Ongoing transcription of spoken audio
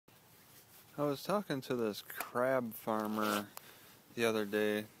I was talking to this crab farmer the other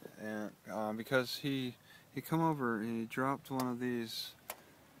day, and because he come over and he dropped one of these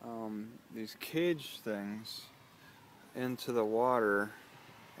cage things into the water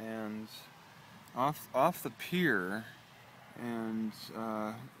and off the pier, and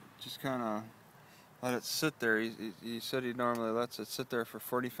just kind of let it sit there. He said he normally lets it sit there for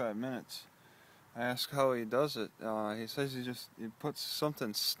 45 minutes. I asked how he does it. He says he puts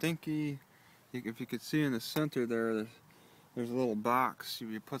something stinky. If you could see in the center there's a little box.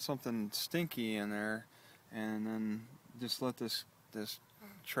 You put something stinky in there, and then just let this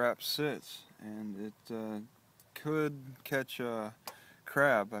trap sit, and it could catch a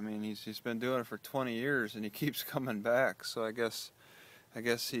crab. I mean, he's been doing it for 20 years, and he keeps coming back. So I guess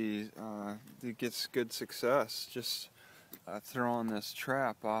he gets good success just throwing this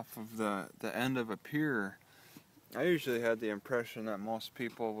trap off of the end of a pier. I usually had the impression that most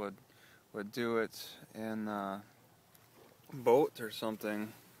people would do it in a boat or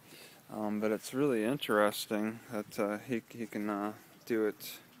something, but it's really interesting that he can do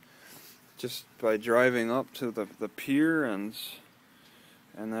it just by driving up to the pier, and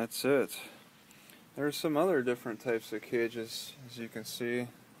that's it. There's some other different types of cages, as you can see.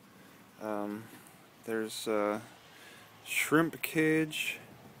 There's a shrimp cage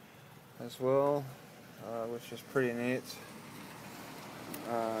as well, which is pretty neat.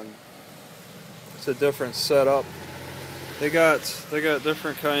 It's a different setup. They got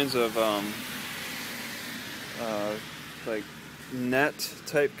different kinds of like net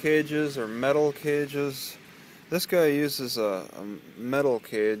type cages or metal cages. This guy uses a metal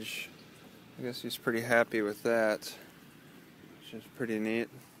cage. I guess he's pretty happy with that, which is pretty neat.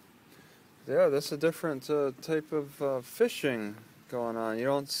 Yeah, that's a different type of fishing going on. You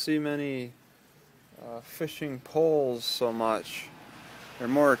don't see many fishing poles so much. They're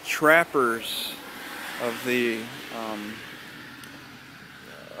more trappers of the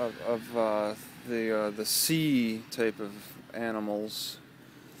the sea type of animals.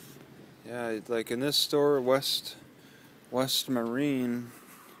 Yeah, like in this store, West Marine,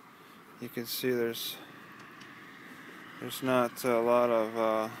 you can see there's not a lot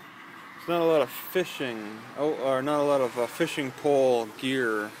of fishing, or not a lot of fishing pole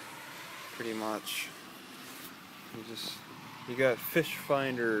gear, pretty much. You got fish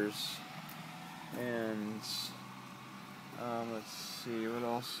finders, and let's see what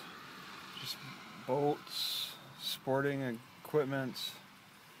else. Just boats, sporting equipment,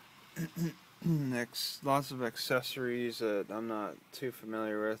 lots of accessories that I'm not too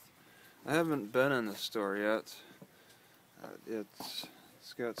familiar with. I haven't been in the store yet. It's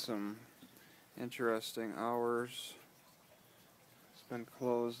got some interesting hours. It's been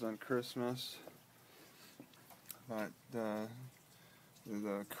closed on Christmas, but the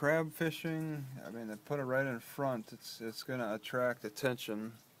crab fishing, I mean, they put it right in front. It's going to attract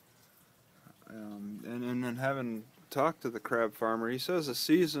attention. And then having talked to the crab farmer, he says the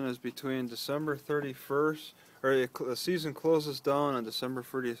season is between December 31st, or the season closes down on December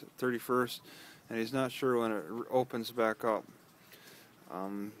 31st, and he's not sure when it opens back up.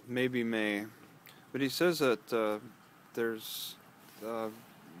 Maybe May. But he says that there's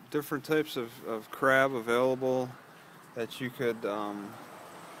different types of crab available that you could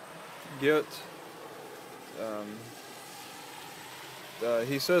get.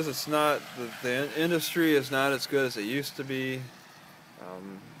 He says it's not, the industry is not as good as it used to be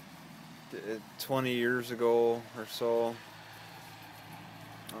 20 years ago or so.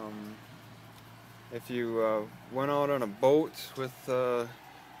 If you went out on a boat with your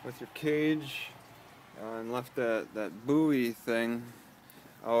cage and left that buoy thing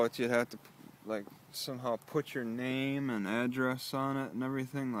out, you'd have to like somehow put your name and address on it and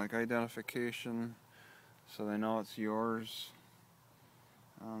everything, like identification, so they know it's yours.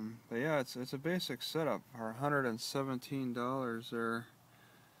 But yeah, it's a basic setup. For $117 there.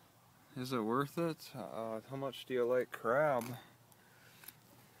 Is it worth it? How much do you like crab?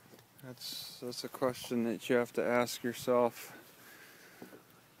 That's a question that you have to ask yourself.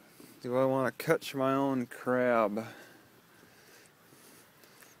 Do I want to catch my own crab?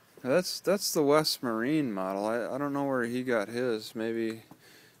 That's the West Marine model. I don't know where he got his. Maybe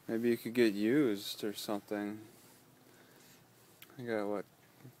you could get used or something. I got what,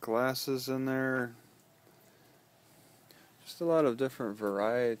 glasses in there. Just a lot of different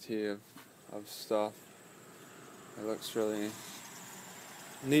variety of stuff. It looks really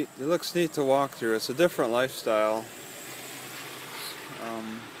neat. It looks neat to walk through. It's a different lifestyle.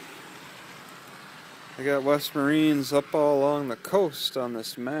 I got West Marines up all along the coast on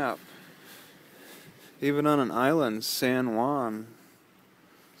this map. Even on an island, San Juan.